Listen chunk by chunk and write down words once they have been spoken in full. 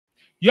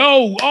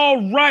Yo,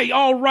 all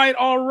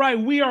right.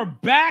 We are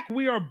back.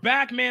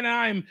 Man. And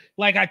I'm,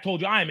 like I told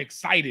you, I am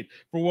excited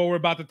for what we're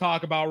about to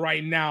talk about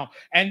right now.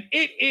 And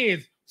it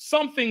is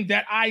something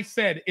that I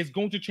said is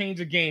going to change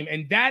the game.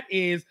 And that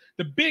is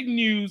the big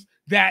news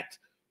that,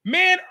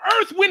 man,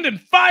 Earth, Wind,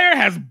 and Fire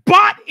has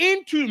bought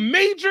into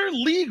Major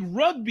League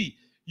Rugby.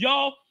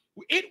 Y'all,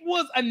 it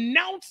was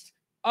announced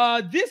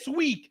this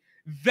week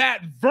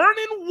that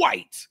Verdine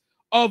White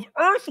of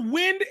Earth,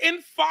 Wind,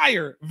 and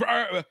Fire,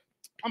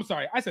 I'm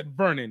sorry, I said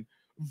Vernon.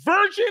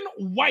 Virgin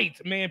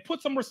White, man,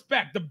 put some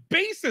respect. The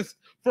bassist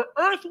for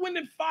Earth, Wind,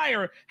 and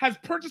Fire has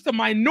purchased a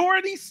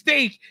minority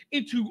stake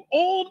into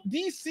Old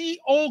DC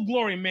Old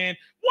Glory, man.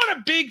 What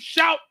a big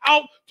shout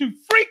out to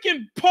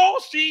freaking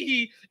Paul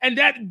Sheehy and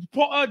that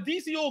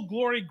DC Old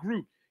Glory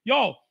group.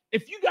 Yo,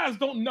 if you guys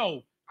don't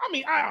know, I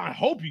mean, I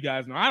hope you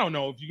guys know. I don't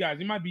know if you guys,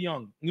 you might be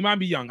young.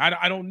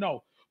 I don't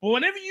know. But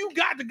whenever you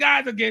got the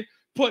guys again,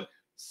 put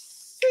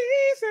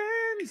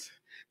seasons.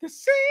 The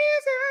seasons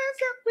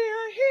that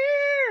we're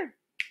here,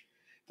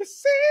 the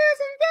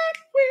season that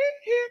we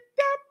hit,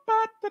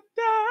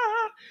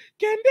 da-ba-da-da,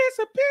 can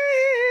disappear.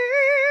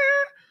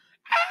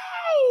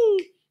 Oh!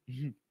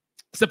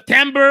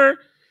 September,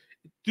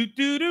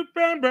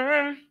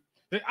 November.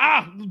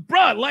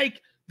 Bruh,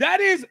 like, that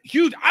is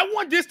huge. I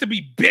want this to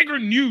be bigger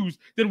news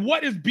than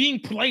what is being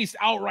placed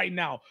out right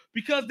now,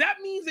 because that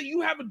means that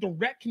you have a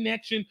direct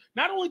connection,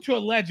 not only to a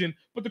legend,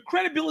 but the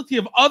credibility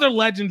of other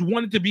legends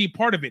wanted to be a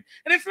part of it.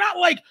 And it's not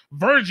like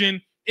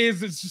Virgin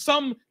is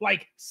some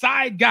like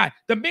side guy.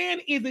 The man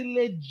is a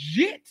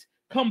legit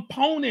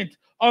component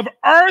of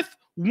Earth,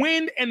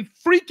 Wind, and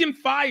freaking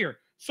Fire.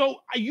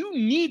 So you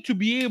need to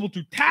be able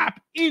to tap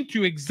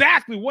into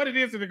exactly what it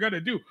is that they're going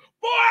to do.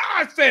 Boy,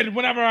 I said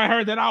whenever I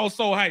heard that, I was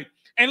so hyped.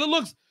 And it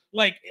looks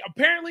like,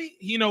 apparently,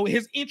 you know,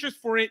 his interest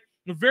for it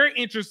was very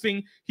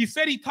interesting. He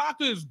said he talked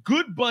to his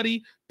good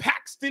buddy,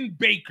 Paxton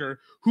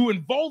Baker, who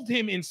involved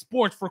him in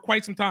sports for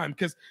quite some time,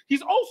 because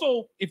he's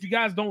also, if you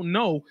guys don't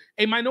know,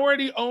 a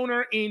minority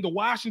owner in the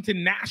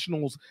Washington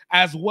Nationals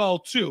as well,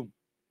 too.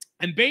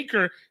 And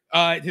Baker,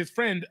 his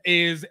friend,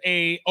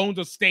 owns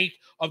a stake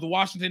of the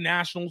Washington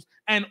Nationals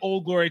and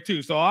Old Glory,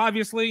 too. So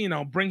obviously, you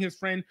know, bring his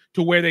friend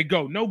to where they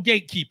go. No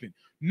gatekeeping.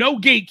 No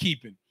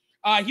gatekeeping.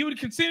 He would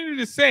continue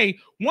to say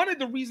one of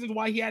the reasons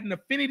why he had an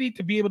affinity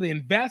to be able to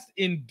invest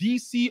in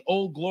DC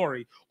Old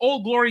Glory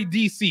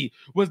DC,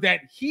 was that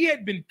he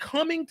had been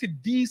coming to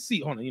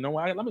DC. Hold on, you know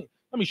what? Let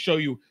me show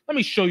you. Let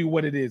me show you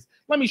what it is.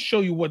 Let me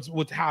show you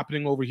what's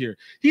happening over here.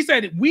 He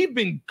said we've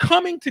been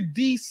coming to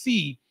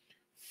DC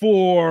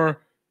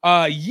for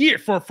a year,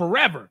 for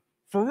forever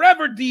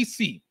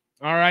DC.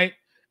 All right,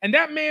 and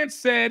that man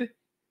said.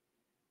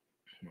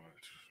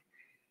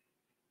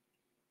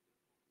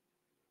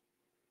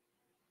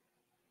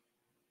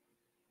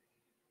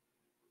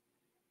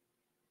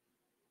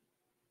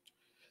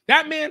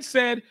 That man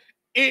said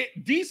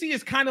DC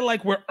is kind of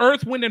like where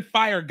Earth, Wind, and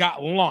Fire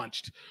got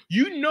launched.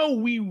 You know,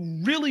 we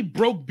really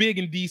broke big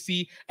in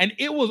DC, and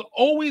it was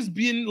always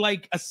been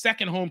like a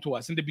second home to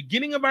us. In the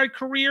beginning of our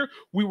career,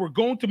 we were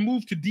going to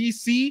move to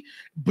DC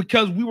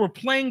because we were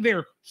playing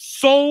there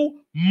so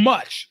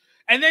much.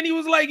 And then he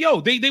was like, yo,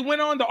 they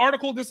went on the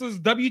article. This is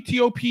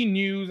WTOP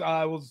News.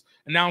 It was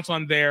announced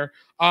on there.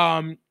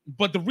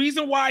 But the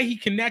reason why he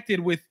connected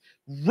with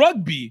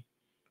rugby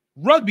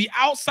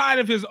outside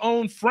of his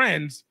own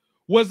friends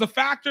was the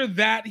factor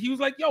that he was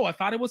like, yo, I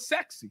thought it was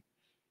sexy.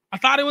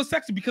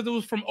 Because it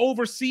was from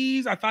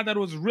overseas. I thought that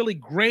it was really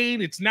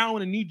great. It's now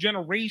in a new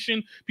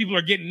generation. People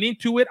are getting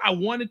into it. I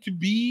wanted to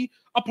be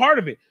a part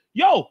of it.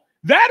 Yo,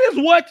 that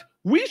is what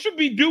we should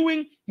be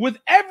doing with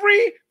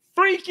every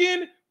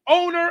freaking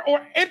owner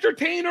or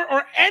entertainer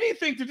or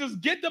anything, to just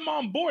get them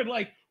on board.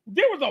 Like,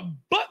 there was a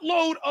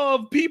buttload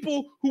of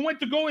people who went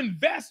to go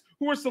invest,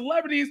 who were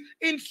celebrities,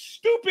 in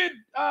stupid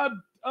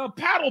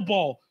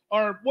paddleball,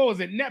 or what was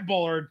it,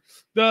 netball, or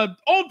the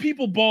old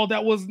people ball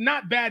that was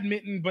not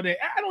badminton, but I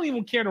don't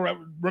even care to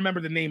remember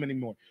the name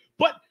anymore.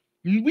 But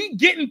we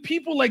getting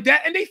people like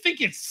that, and they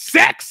think it's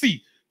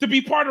sexy to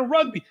be part of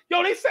rugby.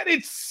 Yo, they said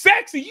it's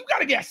sexy. You got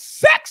to get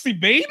sexy,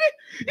 baby.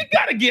 You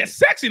got to get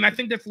sexy, and I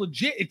think that's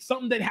legit. It's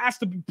something that has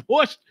to be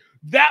pushed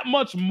that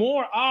much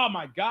more. Oh,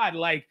 my God.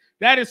 Like,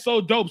 that is so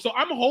dope. So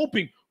I'm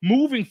hoping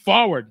moving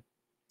forward,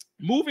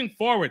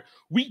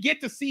 we get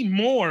to see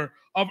more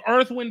of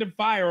Earth, Wind, and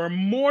Fire, or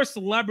more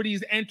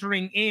celebrities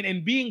entering in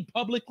and being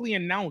publicly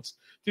announced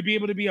to be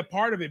able to be a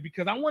part of it,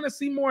 because I want to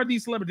see more of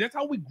these celebrities. That's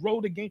how we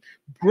grow the game,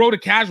 grow the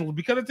casuals,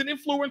 because it's an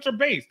influencer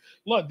base.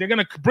 Look, they're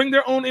going to bring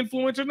their own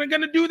influencers, and they're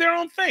going to do their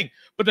own thing.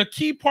 But the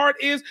key part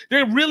is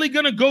they're really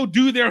going to go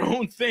do their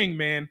own thing,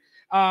 man.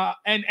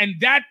 And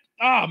that,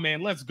 oh,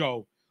 man, let's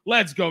go.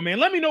 Let's go, man.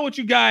 Let me know what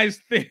you guys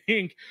think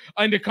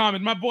in the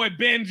comments. My boy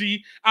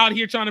Benji out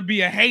here trying to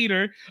be a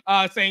hater,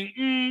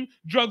 saying,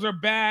 drugs are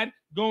bad.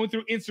 Going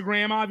through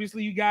Instagram,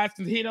 obviously, you guys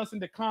can hit us in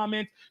the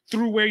comments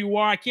through where you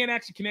are. I can't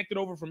actually connect it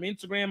over from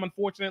Instagram,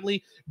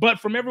 unfortunately, but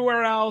from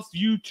everywhere else,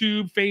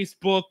 YouTube,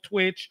 Facebook,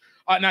 Twitch,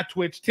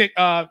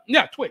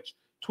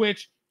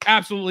 Twitch,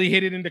 absolutely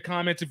hit it in the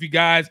comments if you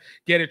guys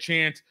get a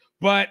chance.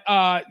 But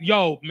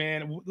yo,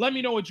 man, let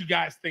me know what you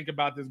guys think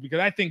about this, because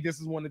I think this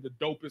is one of the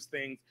dopest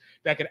things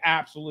that could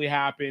absolutely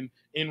happen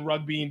in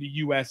rugby in the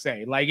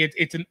USA. Like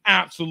it's an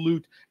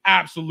absolute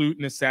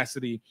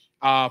necessity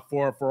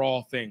for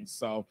all things.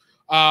 So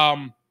all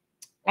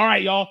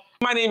right, y'all.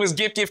 My name is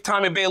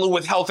GiftTime available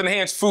with Health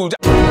Enhanced Foods.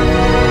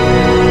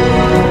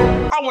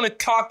 I want to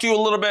talk to you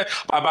a little bit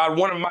about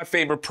one of my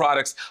favorite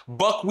products,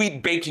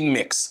 buckwheat baking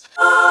mix.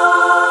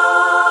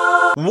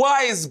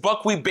 Why is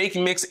buckwheat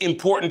baking mix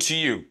important to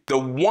you? The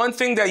one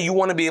thing that you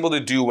want to be able to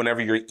do whenever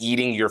you're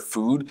eating your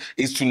food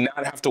is to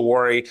not have to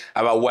worry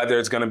about whether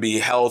it's going to be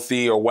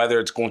healthy or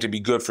whether it's going to be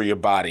good for your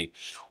body.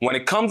 When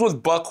it comes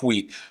with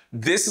buckwheat,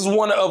 this is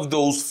one of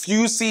those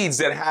few seeds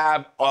that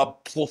have a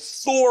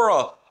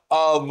plethora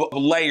of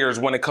layers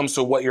when it comes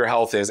to what your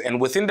health is. And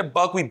within the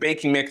buckwheat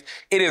baking mix,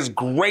 it is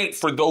great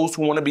for those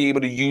who want to be able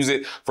to use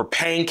it for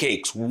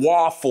pancakes,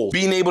 waffles,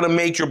 being able to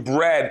make your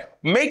bread,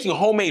 making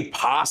homemade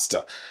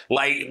pasta.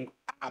 Like,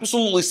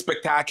 absolutely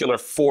spectacular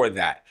for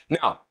that.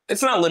 Now,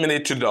 it's not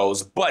limited to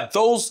those, but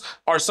those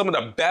are some of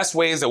the best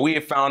ways that we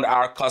have found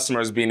our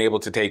customers being able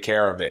to take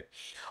care of it.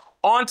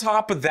 On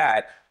top of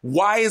that,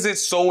 why is it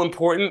so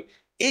important?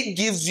 It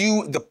gives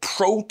you the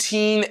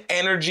protein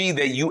energy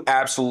that you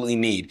absolutely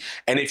need.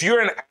 And if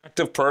you're an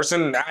active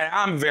person,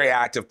 I'm a very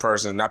active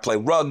person. I play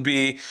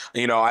rugby,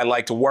 you know, I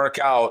like to work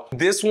out.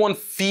 This one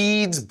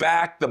feeds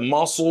back the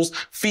muscles,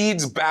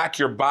 feeds back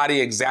your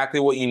body exactly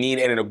what you need,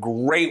 and in a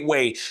great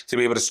way to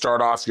be able to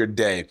start off your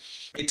day.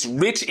 It's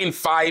rich in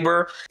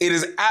fiber. It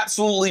is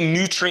absolutely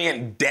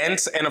nutrient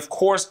dense. And of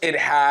course, it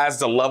has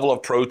the level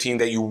of protein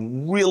that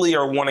you really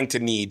are wanting to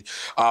need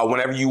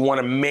whenever you want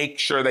to make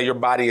sure that your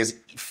body is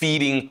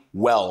feeding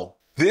well.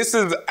 This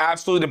is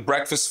absolutely the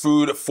breakfast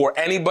food for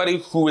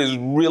anybody who is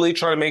really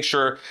trying to make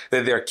sure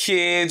that their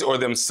kids or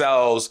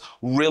themselves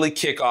really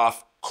kick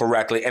off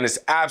correctly. And it's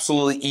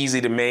absolutely easy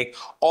to make.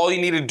 All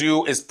you need to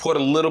do is put a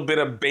little bit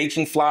of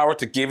baking flour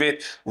to give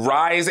it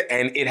rise,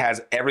 and it has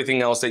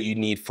everything else that you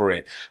need for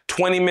it.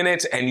 20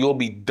 minutes and you'll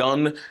be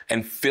done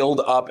and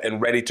filled up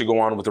and ready to go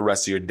on with the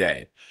rest of your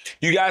day.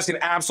 You guys can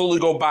absolutely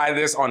go buy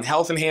this on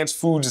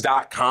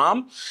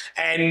healthenhancedfoods.com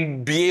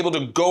and be able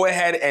to go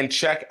ahead and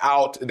check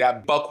out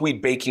that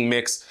buckwheat baking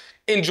mix.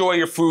 Enjoy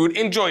your food,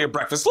 enjoy your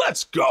breakfast.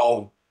 Let's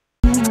go.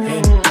 I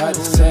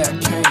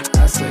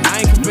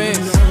ain't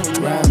convinced.